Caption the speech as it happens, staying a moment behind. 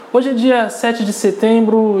Hoje é dia 7 de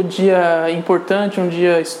setembro, dia importante, um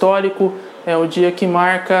dia histórico, é o dia que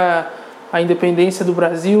marca a independência do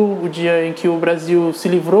Brasil, o dia em que o Brasil se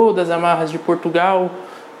livrou das amarras de Portugal,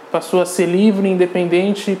 passou a ser livre e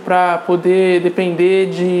independente para poder depender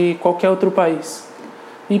de qualquer outro país.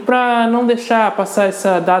 E para não deixar passar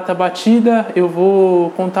essa data batida, eu vou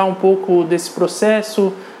contar um pouco desse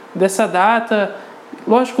processo, dessa data,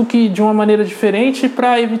 lógico que de uma maneira diferente,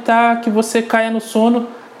 para evitar que você caia no sono,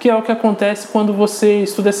 que é o que acontece quando você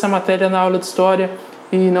estuda essa matéria na aula de História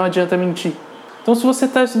e não adianta mentir. Então, se você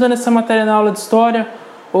está estudando essa matéria na aula de História,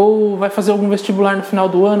 ou vai fazer algum vestibular no final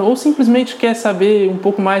do ano, ou simplesmente quer saber um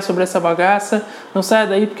pouco mais sobre essa bagaça, não saia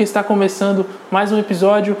daí porque está começando mais um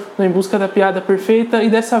episódio no Em Busca da Piada Perfeita, e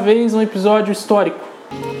dessa vez um episódio histórico.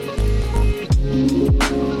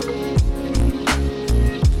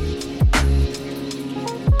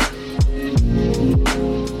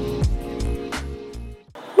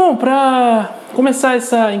 Bom, para começar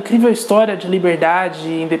essa incrível história de liberdade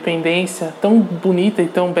e independência, tão bonita e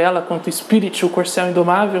tão bela quanto o Spirit, o Corcel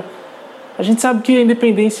Indomável, a gente sabe que a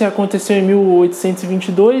independência aconteceu em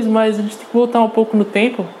 1822, mas a gente tem que voltar um pouco no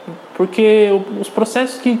tempo, porque os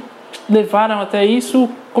processos que levaram até isso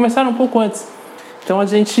começaram um pouco antes. Então a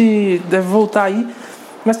gente deve voltar aí,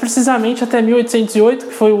 mas precisamente até 1808,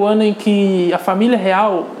 que foi o ano em que a família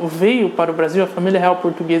real veio para o Brasil, a família real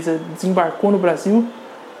portuguesa desembarcou no Brasil,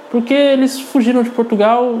 porque eles fugiram de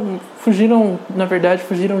Portugal, fugiram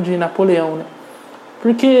de Napoleão, né?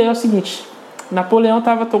 Porque é o seguinte, Napoleão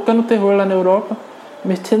estava tocando terror lá na Europa,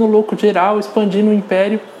 metendo louco geral, expandindo o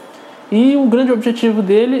império, e o grande objetivo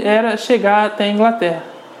dele era chegar até a Inglaterra.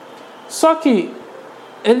 Só que,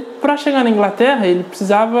 para chegar na Inglaterra, ele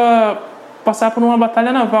precisava passar por uma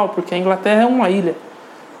batalha naval, porque a Inglaterra é uma ilha.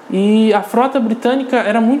 E a frota britânica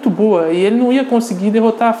era muito boa, e ele não ia conseguir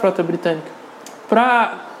derrotar a frota britânica.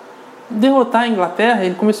 Para derrotar a Inglaterra,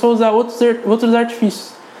 ele começou a usar outros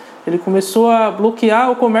artifícios. Ele começou a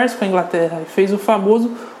bloquear o comércio com a Inglaterra e fez o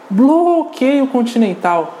famoso bloqueio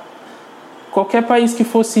continental. Qualquer país que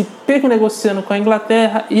fosse pego negociando com a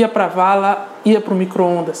Inglaterra ia para a vala, ia para o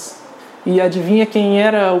micro-ondas. E adivinha quem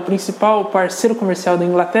era o principal parceiro comercial da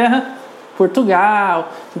Inglaterra? Portugal.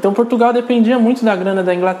 Então Portugal dependia muito da grana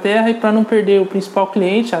da Inglaterra, e para não perder o principal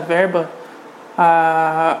cliente, a verba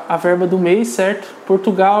do mês, certo?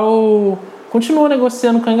 Portugal continuou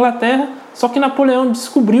negociando com a Inglaterra, só que Napoleão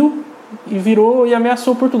descobriu e virou e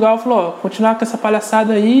ameaçou Portugal, falou, continuar com essa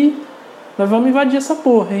palhaçada aí, nós vamos invadir essa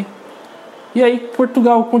porra, hein? E aí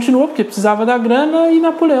Portugal continuou, porque precisava da grana, e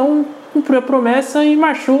Napoleão cumpriu a promessa e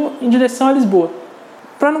marchou em direção a Lisboa.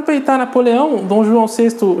 Para não peitar Napoleão, Dom João VI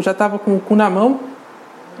já estava com o cu na mão,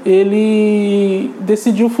 ele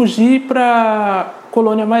decidiu fugir para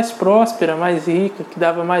colônia mais próspera, mais rica, que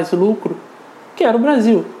dava mais lucro, que era o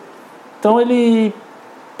Brasil. Então ele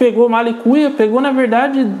pegou Malicuia, na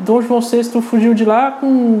verdade, Dom João VI fugiu de lá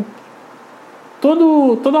com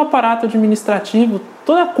todo o aparato administrativo,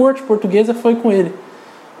 toda a corte portuguesa foi com ele.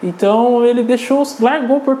 Então ele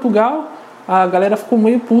largou Portugal, a galera ficou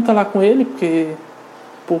meio puta lá com ele, porque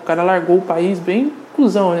o cara largou o país bem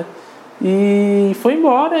cuzão, né? E foi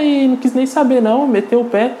embora e não quis nem saber não, meteu o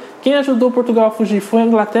pé. Quem ajudou Portugal a fugir foi a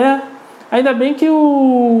Inglaterra. Ainda bem que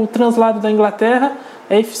o translado da Inglaterra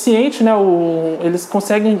é eficiente, né? Eles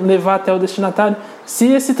conseguem levar até o destinatário. Se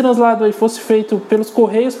esse translado aí fosse feito pelos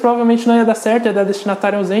Correios, provavelmente não ia dar certo, ia dar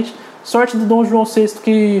destinatário ausente. Sorte do Dom João VI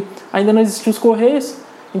que ainda não existiam os Correios,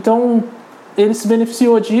 então ele se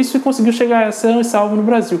beneficiou disso e conseguiu chegar são e salvo no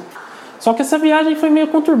Brasil. Só que essa viagem foi meio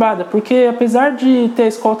conturbada, porque apesar de ter a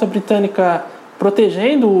escolta britânica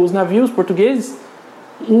protegendo os navios portugueses,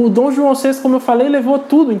 o Dom João VI, como eu falei, levou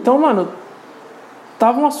tudo. Então, mano,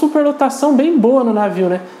 tava uma superlotação bem boa no navio,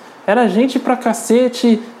 né? Era gente pra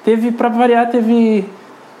cacete, pra variar, teve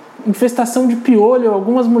infestação de piolho,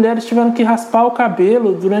 algumas mulheres tiveram que raspar o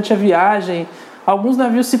cabelo durante a viagem, alguns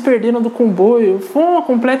navios se perderam do comboio, foi uma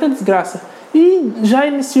completa desgraça. E já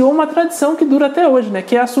iniciou uma tradição que dura até hoje, né?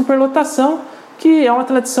 Que é a superlotação, que é uma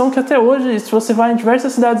tradição que até hoje, se você vai em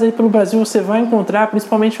diversas cidades aí pelo Brasil, você vai encontrar,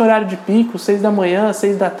 principalmente em horário de pico, 6 da manhã,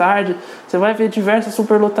 6 da tarde, você vai ver diversas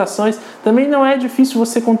superlotações. Também não é difícil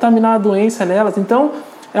você contaminar a doença nelas. Então,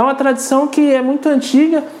 é uma tradição que é muito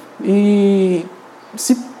antiga e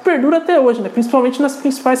se perdura até hoje, né? Principalmente nas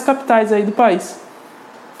principais capitais aí do país.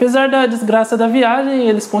 Apesar da desgraça da viagem,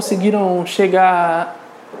 eles conseguiram chegar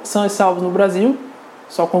são e salvos no Brasil,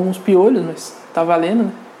 só com alguns piolhos, mas tá valendo,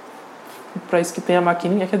 né? Pra isso que tem a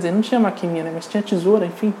maquininha, quer dizer, não tinha maquininha, né? Mas tinha tesoura,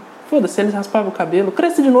 enfim. Foda-se, eles raspavam o cabelo.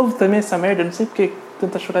 Cresce de novo também essa merda, não sei porque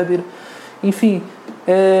tanta choradeira. Enfim,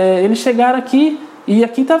 eles chegaram aqui, e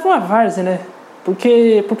aqui tava uma várzea, né?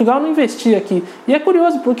 porque Portugal não investia aqui. E é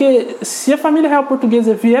curioso, porque se a família real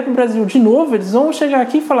portuguesa vier para o Brasil de novo, eles vão chegar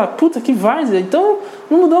aqui e falar, puta, que várzea. Então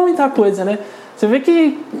não mudou muita coisa, né? Você vê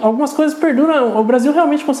que algumas coisas perduram, o Brasil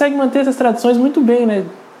realmente consegue manter essas tradições muito bem, né?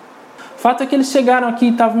 O fato é que eles chegaram aqui,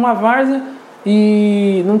 estava uma várzea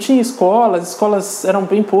e não tinha escolas, as escolas eram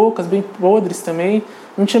bem poucas, bem podres também,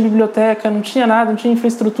 não tinha biblioteca, não tinha nada, não tinha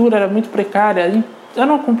infraestrutura, era muito precária, e era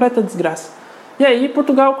uma completa desgraça. E aí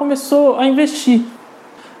Portugal começou a investir.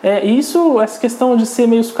 Essa questão de ser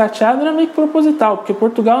meio sucateado era meio que proposital, porque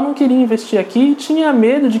Portugal não queria investir aqui e tinha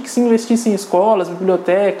medo de que se investisse em escolas,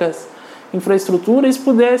 bibliotecas, infraestrutura, isso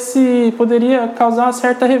poderia causar uma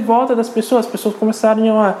certa revolta das pessoas. As pessoas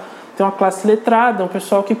começariam a ter uma classe letrada, um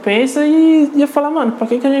pessoal que pensa e ia falar, mano, pra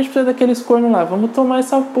que a gente precisa daqueles cornos lá? Vamos tomar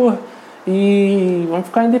essa porra e vamos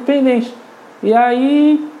ficar independente. E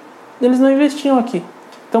aí eles não investiam aqui.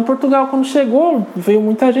 Então Portugal, quando chegou, veio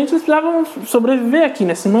muita gente, eles precisavam sobreviver aqui,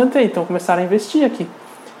 né? Se manter, então começaram a investir aqui.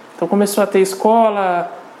 Então começou a ter escola,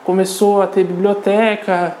 começou a ter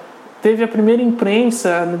biblioteca, teve a primeira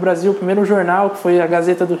imprensa no Brasil, o primeiro jornal, que foi a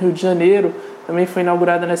Gazeta do Rio de Janeiro, também foi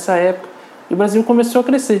inaugurada nessa época, e o Brasil começou a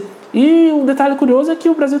crescer. E um detalhe curioso é que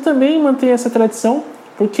o Brasil também mantém essa tradição,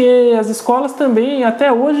 porque as escolas também,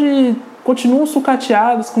 até hoje, continuam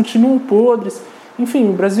sucateadas, continuam podres. Enfim,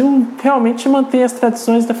 o Brasil realmente mantém as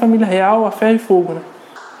tradições da família real a ferro e fogo, né?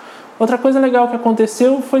 Outra coisa legal que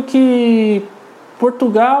aconteceu foi que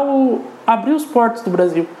Portugal abriu os portos do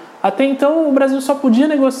Brasil. Até então, o Brasil só podia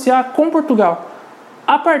negociar com Portugal.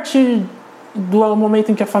 A partir do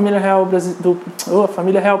momento em que a família real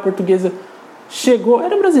portuguesa chegou,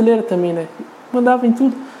 era brasileira também, né? Mandava em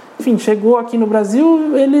tudo. Enfim, chegou aqui no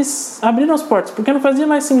Brasil, eles abriram os portos, porque não fazia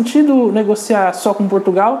mais sentido negociar só com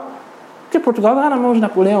Portugal, porque Portugal estava na mão de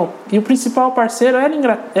Napoleão. E o principal parceiro era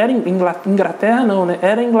Inglaterra, não, né?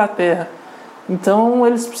 Era a Inglaterra. Então,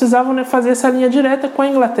 eles precisavam, né, fazer essa linha direta com a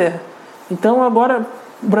Inglaterra. Então, agora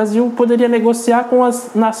o Brasil poderia negociar com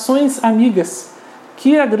as nações amigas,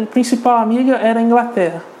 que a principal amiga era a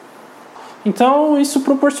Inglaterra. Então isso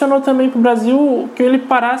proporcionou também para o Brasil que ele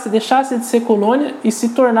deixasse de ser colônia e se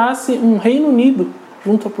tornasse um Reino Unido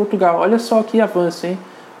junto a Portugal. Olha só que avanço, hein?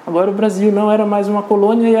 Agora o Brasil não era mais uma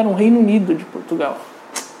colônia e era um Reino Unido de Portugal.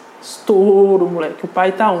 Estouro, moleque, o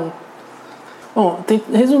pai tá um. Bom,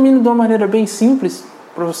 resumindo de uma maneira bem simples,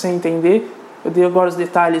 para você entender, eu dei agora os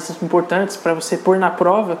detalhes importantes para você pôr na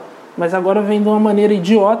prova, mas agora vem de uma maneira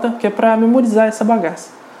idiota, que é para memorizar essa bagaça.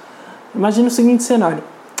 Imagina o seguinte cenário.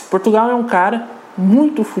 Portugal é um cara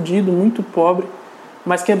muito fodido, muito pobre,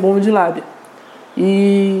 mas que é bom de lábia.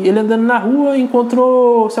 E ele andando na rua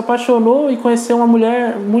se apaixonou e conheceu uma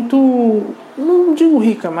mulher muito, não digo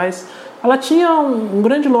rica, mas ela tinha um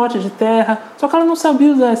grande lote de terra, só que ela não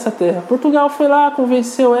sabia usar essa terra. Portugal foi lá,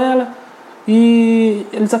 convenceu ela e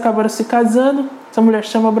eles acabaram se casando. Essa mulher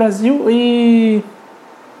chama Brasil e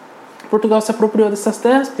Portugal se apropriou dessas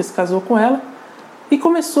terras, porque se casou com ela, e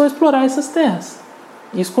começou a explorar essas terras.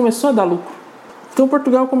 E isso começou a dar lucro. Então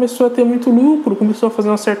Portugal começou a ter muito lucro, começou a fazer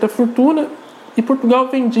uma certa fortuna, e Portugal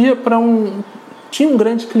vendia para tinha um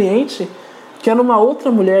grande cliente, que era uma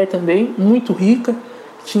outra mulher também, muito rica,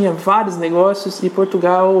 tinha vários negócios, e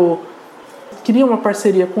Portugal queria uma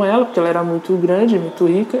parceria com ela, porque ela era muito grande, muito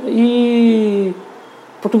rica, e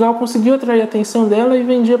Portugal conseguiu atrair a atenção dela e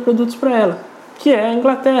vendia produtos para ela, que é a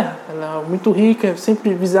Inglaterra. Ela é muito rica,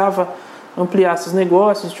 sempre visava ampliar seus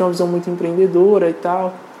negócios, tinha uma visão muito empreendedora e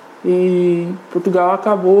tal, e Portugal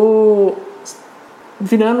acabou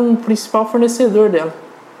virando um principal fornecedor dela.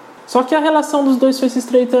 Só que a relação dos dois foi se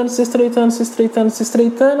estreitando,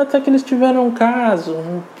 até que eles tiveram um caso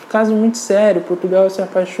muito sério. Portugal se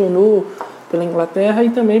apaixonou pela Inglaterra e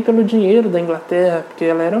também pelo dinheiro da Inglaterra, porque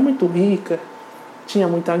ela era muito rica, tinha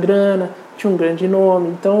muita grana, tinha um grande nome,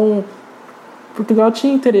 então Portugal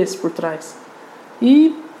tinha interesse por trás.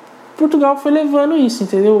 E Portugal foi levando isso,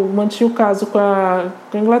 entendeu? Mantinha o caso com a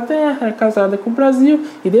Inglaterra, é casada com o Brasil.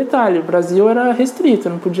 E detalhe, o Brasil era restrito,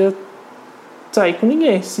 não podia sair com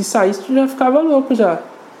ninguém. Se saísse, tu já ficava louco já.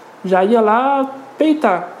 Já ia lá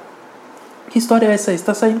peitar. Que história é essa aí? Você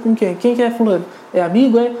tá saindo com quem? Quem que é fulano? É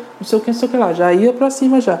amigo? É? Não sei o que lá. Já ia pra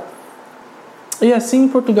cima já. E assim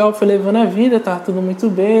Portugal foi levando a vida, tava tudo muito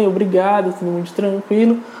bem, obrigado, tudo muito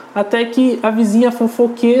tranquilo. Até que a vizinha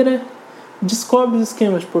fofoqueira descobre os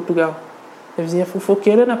esquemas de Portugal. A vizinha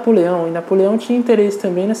fofoqueira é Napoleão, e Napoleão tinha interesse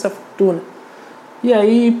também nessa fortuna. E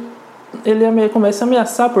aí ele começa a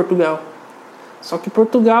ameaçar Portugal. Só que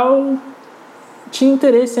Portugal tinha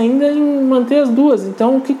interesse ainda em manter as duas.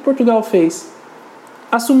 Então o que Portugal fez?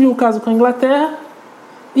 Assumiu o caso com a Inglaterra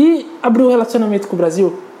e abriu o relacionamento com o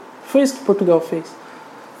Brasil. Foi isso que Portugal fez.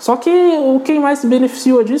 Só que quem mais se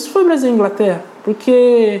beneficiou disso foi o Brasil e a Inglaterra,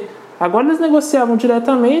 porque agora eles negociavam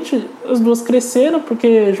diretamente, as duas cresceram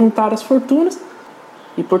porque juntaram as fortunas,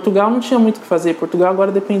 e Portugal não tinha muito o que fazer. Portugal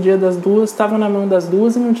agora dependia das duas, estava na mão das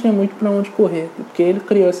duas e não tinha muito para onde correr, porque ele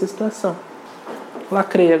criou essa situação.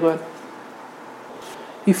 Lacrei agora.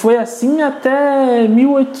 E foi assim até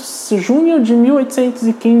junho de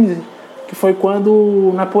 1815, que foi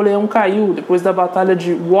quando Napoleão caiu, depois da Batalha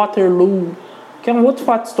de Waterloo, que é um outro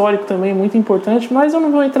fato histórico também muito importante, mas eu não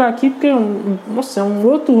vou entrar aqui porque, nossa, é um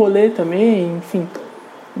outro rolê também, enfim,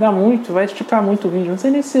 dá muito, vai esticar muito o vídeo. Não sei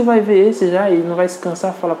nem se você vai ver esse já e não vai se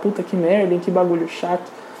cansar e falar, puta que merda, hein, que bagulho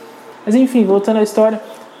chato. Mas enfim, voltando à história.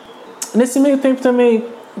 Nesse meio tempo também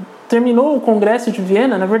terminou o Congresso de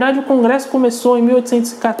Viena. Na verdade, o Congresso começou em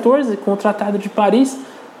 1814 com o Tratado de Paris,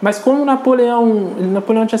 mas como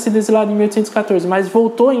Napoleão tinha sido exilado em 1814, mas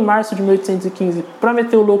voltou em março de 1815 para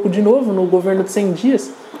meter o louco de novo no governo de 100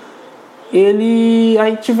 dias,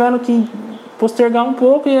 aí tiveram que postergar um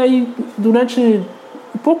pouco, e aí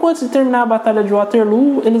um pouco antes de terminar a Batalha de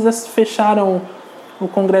Waterloo, eles fecharam o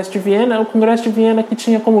Congresso de Viena. O Congresso de Viena que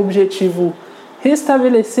tinha como objetivo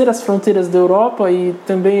restabelecer as fronteiras da Europa e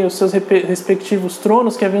também os seus respectivos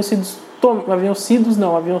tronos que haviam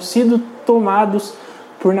sido tomados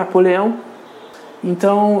por Napoleão.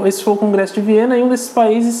 Então esse foi o Congresso de Viena, e um desses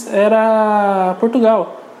países era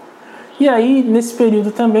Portugal. E aí nesse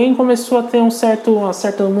período também começou a ter um certo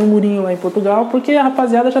murmurinho lá em Portugal, porque a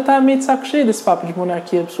rapaziada já estava meio de saco cheio desse papo de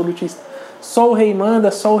monarquia absolutista. Só o rei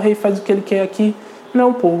manda, só o rei faz o que ele quer aqui.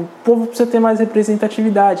 Não, pô, o povo precisa ter mais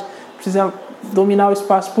representatividade, precisa dominar o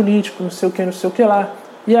espaço político, não sei o que lá.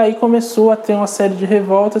 E aí começou a ter uma série de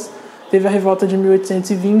revoltas. Teve a revolta de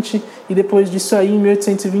 1820, e depois disso aí, em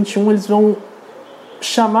 1821, eles vão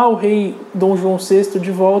chamar o rei Dom João VI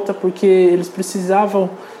de volta, porque eles precisavam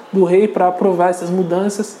do rei para aprovar essas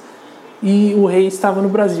mudanças, e o rei estava no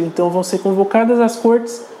Brasil. Então vão ser convocadas as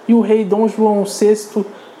cortes, e o rei Dom João VI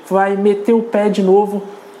vai meter o pé de novo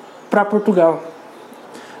para Portugal.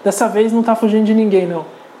 Dessa vez não está fugindo de ninguém, não.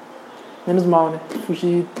 Menos mal, né?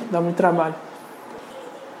 Fugir dá muito trabalho.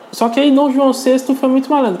 Só que aí Dom João VI foi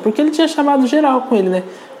muito malandro, porque ele tinha chamado geral com ele, né?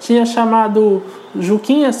 Tinha chamado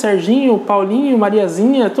Juquinha, Serginho, Paulinho,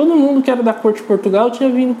 Mariazinha, todo mundo que era da corte de Portugal tinha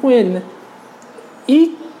vindo com ele, né?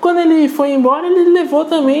 E quando ele foi embora, ele levou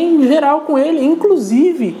também geral com ele,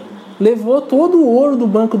 inclusive levou todo o ouro do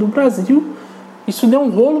Banco do Brasil. Isso deu um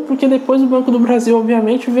rolo, porque depois o Banco do Brasil,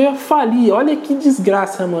 obviamente, veio a falir. Olha que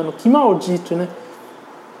desgraça, mano, que maldito, né?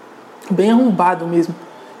 Bem arrombado mesmo.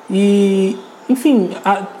 E, enfim,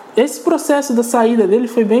 esse processo da saída dele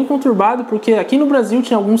foi bem conturbado, porque aqui no Brasil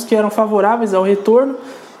tinha alguns que eram favoráveis ao retorno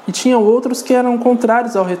e tinha outros que eram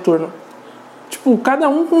contrários ao retorno. Tipo, cada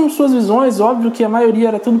um com suas visões. Óbvio que a maioria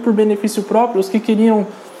era tudo por benefício próprio. Os que queriam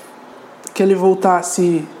que ele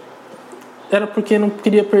voltasse era porque não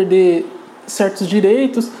queria perder certos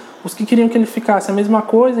direitos. Os que queriam que ele ficasse a mesma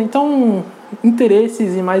coisa. Então,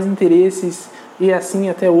 interesses e mais interesses. E é assim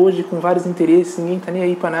até hoje, com vários interesses, ninguém tá nem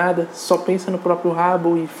aí pra nada, só pensa no próprio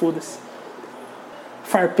rabo e foda-se.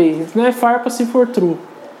 Farpei. Não é farpa se for true.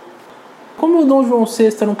 Como o Dom João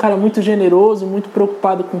VI era um cara muito generoso, muito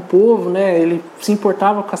preocupado com o povo, né? Ele se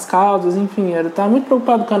importava com as causas, enfim, ele estava muito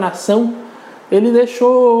preocupado com a nação. Ele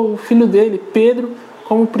deixou o filho dele, Pedro,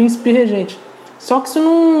 como príncipe regente. Só que isso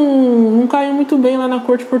não caiu muito bem lá na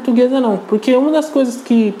corte portuguesa, não. Porque uma das coisas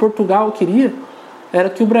que Portugal queria era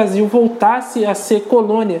que o Brasil voltasse a ser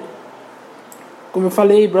colônia. Como eu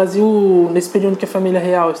falei, o Brasil, nesse período que a família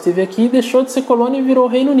real esteve aqui, deixou de ser colônia e virou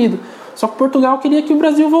Reino Unido. Só que Portugal queria que o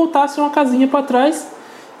Brasil voltasse uma casinha para trás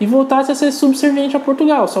e voltasse a ser subserviente a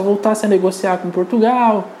Portugal. Só voltasse a negociar com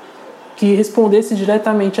Portugal, que respondesse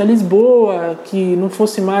diretamente a Lisboa, que não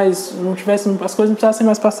fosse mais, as coisas não precisassem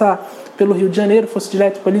mais passar pelo Rio de Janeiro, fosse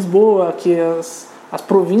direto para Lisboa, que as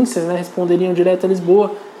províncias, né, responderiam direto a Lisboa.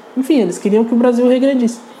 Enfim, eles queriam que o Brasil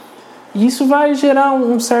regredisse. E isso vai gerar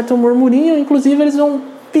um certo murmurinho. Inclusive, eles vão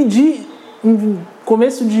pedir, no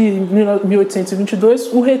começo de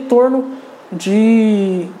 1822, o retorno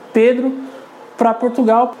de Pedro para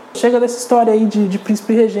Portugal. Chega dessa história aí de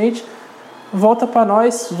príncipe regente, volta para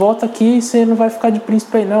nós, volta aqui, você não vai ficar de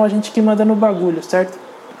príncipe aí não, a gente que manda no bagulho, certo?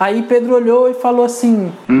 Aí Pedro olhou e falou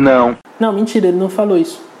assim... Não, mentira, ele não falou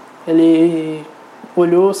isso. Ele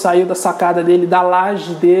olhou, saiu da sacada dele, da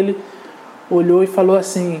laje dele, olhou e falou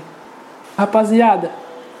assim: rapaziada,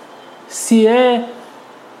 se é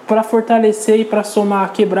para fortalecer e para somar a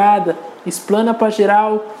quebrada, explana pra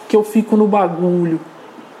geral que eu fico no bagulho.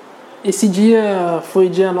 Esse dia foi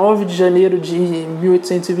dia 9 de janeiro de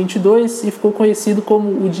 1822 e ficou conhecido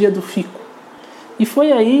como o Dia do Fico. E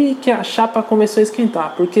foi aí que a chapa começou a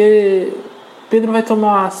esquentar, porque Pedro vai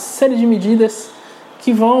tomar uma série de medidas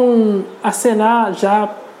que vão acenar já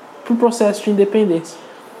para o processo de independência.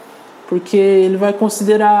 Porque ele vai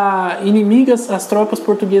considerar inimigas as tropas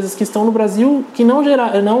portuguesas que estão no Brasil, que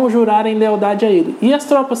não jurarem lealdade a ele. E as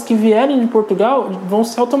tropas que vierem de Portugal vão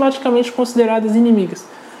ser automaticamente consideradas inimigas.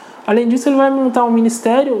 Além disso, ele vai montar um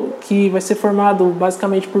ministério que vai ser formado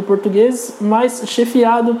basicamente por portugueses, mas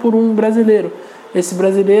chefiado por um brasileiro. Esse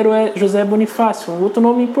brasileiro é José Bonifácio, um outro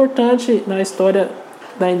nome importante na história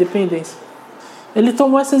da independência. Ele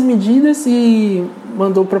tomou essas medidas e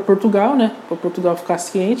mandou para Portugal, né? Para Portugal ficar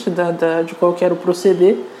ciente de qual que era o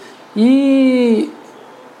proceder. E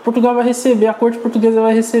Portugal vai receber, a corte portuguesa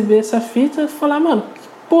vai receber essa fita e falar: mano, que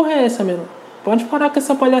porra é essa, mesmo? Pode parar com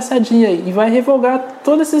essa palhaçadinha aí. E vai revogar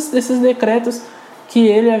todos esses decretos que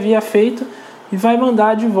ele havia feito e vai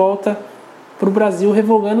mandar de volta para o Brasil,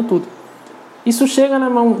 revogando tudo. Isso chega na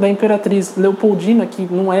mão da imperatriz Leopoldina, que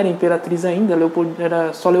não era imperatriz ainda,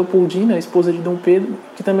 era só Leopoldina, a esposa de Dom Pedro,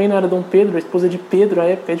 que também não era Dom Pedro, a esposa de Pedro à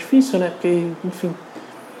época. É difícil, né? Porque, enfim,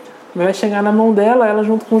 vai chegar na mão dela, ela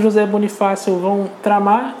junto com José Bonifácio vão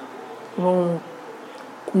tramar, vão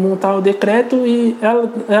montar o decreto e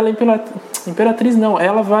ela imperatriz não,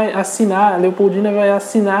 ela vai assinar, a Leopoldina vai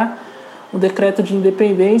assinar o decreto de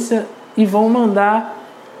independência e vão mandar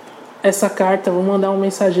essa carta, vão mandar um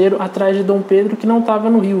mensageiro atrás de Dom Pedro que não estava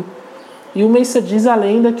no Rio. E diz a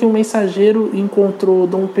lenda que o mensageiro encontrou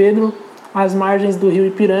Dom Pedro às margens do rio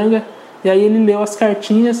Ipiranga, e aí ele leu as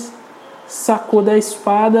cartinhas, sacou da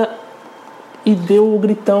espada e deu o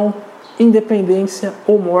gritão: independência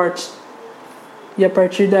ou morte. E a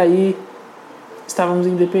partir daí estávamos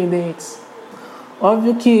independentes.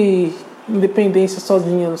 Óbvio que independência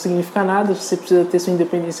sozinha não significa nada, você precisa ter sua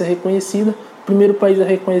independência reconhecida. O primeiro país a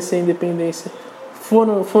reconhecer a independência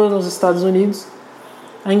foram os Estados Unidos.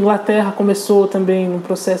 A Inglaterra começou também um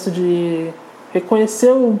processo de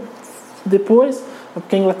reconhecer depois,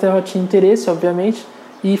 porque a Inglaterra tinha interesse, obviamente,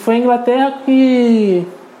 e foi a Inglaterra que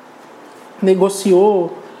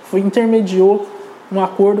negociou, intermediou um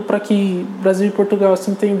acordo para que Brasil e Portugal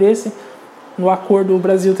se entendessem. No acordo, o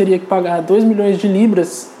Brasil teria que pagar 2 milhões de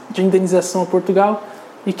libras de indenização a Portugal,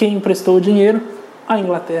 e quem emprestou o dinheiro? A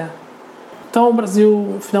Inglaterra. Então o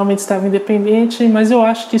Brasil finalmente estava independente, mas eu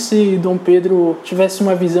acho que se Dom Pedro tivesse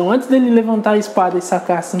uma visão, antes dele levantar a espada e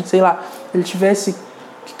sacar, assim, sei lá, ele tivesse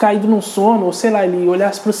caído num sono, ou sei lá, ele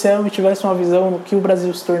olhasse para o céu e tivesse uma visão do que o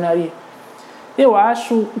Brasil se tornaria, eu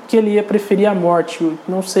acho que ele ia preferir a morte. Eu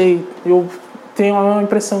não sei, eu tenho a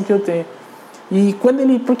impressão que eu tenho. E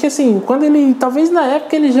porque assim, quando ele, talvez na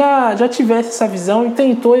época ele já tivesse essa visão e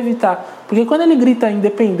tentou evitar, porque quando ele grita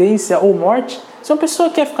independência ou morte, se uma pessoa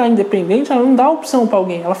quer ficar independente, ela não dá opção para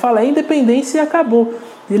alguém, ela fala independência e acabou,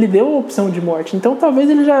 e ele deu a opção de morte. Então talvez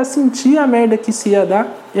ele já sentia a merda que se ia dar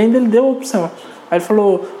e ainda ele deu a opção. Aí ele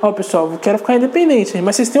falou: pessoal, eu quero ficar independente,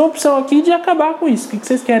 mas vocês têm a opção aqui de acabar com isso, o que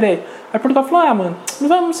vocês querem aí? Aí Portugal falou: mano, não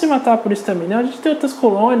vamos se matar por isso também, né? A gente tem outras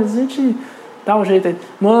colônias, a gente dá um jeito aí.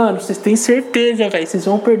 Mano, vocês têm certeza, velho, vocês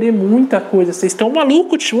vão perder muita coisa, vocês estão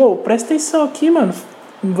malucos, tio, presta atenção aqui, mano,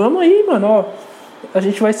 vamos aí, mano, a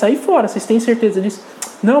gente vai sair fora, vocês têm certeza disso?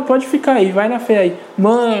 Não, pode ficar aí, vai na fé aí.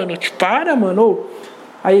 Mano, para, mano.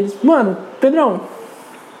 Aí eles: mano, Pedrão,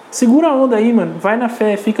 segura a onda aí, mano, vai na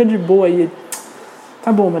fé, fica de boa aí.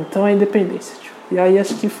 Tá bom, mano, então é independência, tio. E aí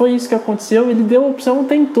acho que foi isso que aconteceu. Ele deu a opção,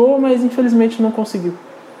 tentou, mas infelizmente não conseguiu.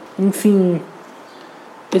 Enfim,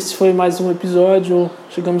 esse foi mais um episódio,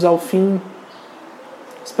 chegamos ao fim.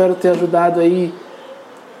 Espero ter ajudado aí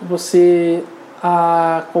você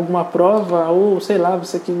com alguma prova, ou sei lá,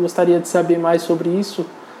 você que gostaria de saber mais sobre isso,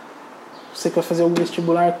 você que vai fazer algum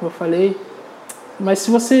vestibular, como eu falei. Mas se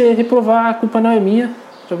você reprovar, a culpa não é minha,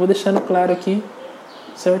 já vou deixando claro aqui,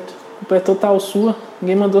 certo? A culpa é total sua,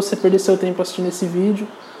 ninguém mandou você perder seu tempo assistindo esse vídeo,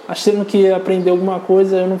 achando que ia aprender alguma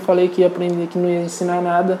coisa. Eu não falei que ia aprender, que não ia ensinar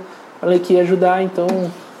nada, falei que ia ajudar, então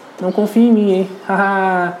não confie em mim, hein?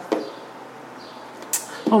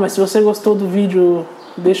 Bom, mas se você gostou do vídeo,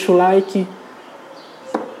 deixa o like.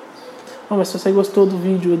 Mas se você gostou do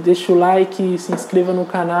vídeo, deixa o like, se inscreva no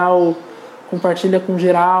canal, compartilha com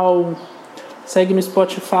geral, segue no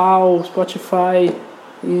Spotify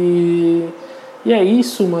e é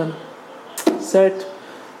isso, mano, certo?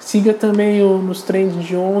 Siga também nos trends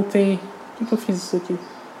de ontem. Por que eu fiz isso aqui?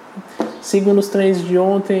 Siga nos trends de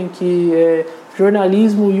ontem, que é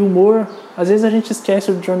jornalismo e humor. Às vezes a gente esquece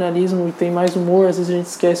o jornalismo e tem mais humor, às vezes a gente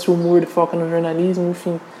esquece o humor e foca no jornalismo,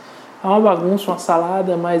 enfim. É uma bagunça, uma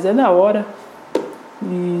salada, mas é da hora.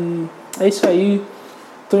 E é isso aí.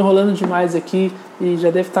 Tô enrolando demais aqui e já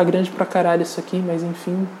deve estar grande pra caralho isso aqui, mas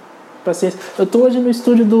enfim. paciência. Eu tô hoje no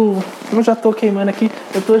estúdio do... Eu já tô queimando aqui.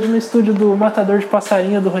 Eu tô hoje no estúdio do Matador de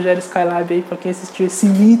Passarinho, do Rogério Skylab aí, pra quem assistiu esse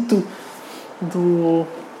mito do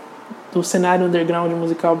cenário underground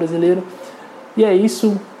musical brasileiro. E é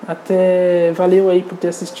isso. Valeu aí por ter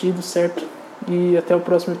assistido, certo? E até o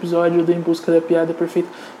próximo episódio do Em Busca da Piada Perfeita.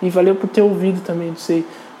 E valeu por ter ouvido também, não sei.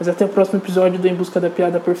 Mas até o próximo episódio do Em Busca da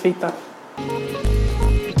Piada Perfeita.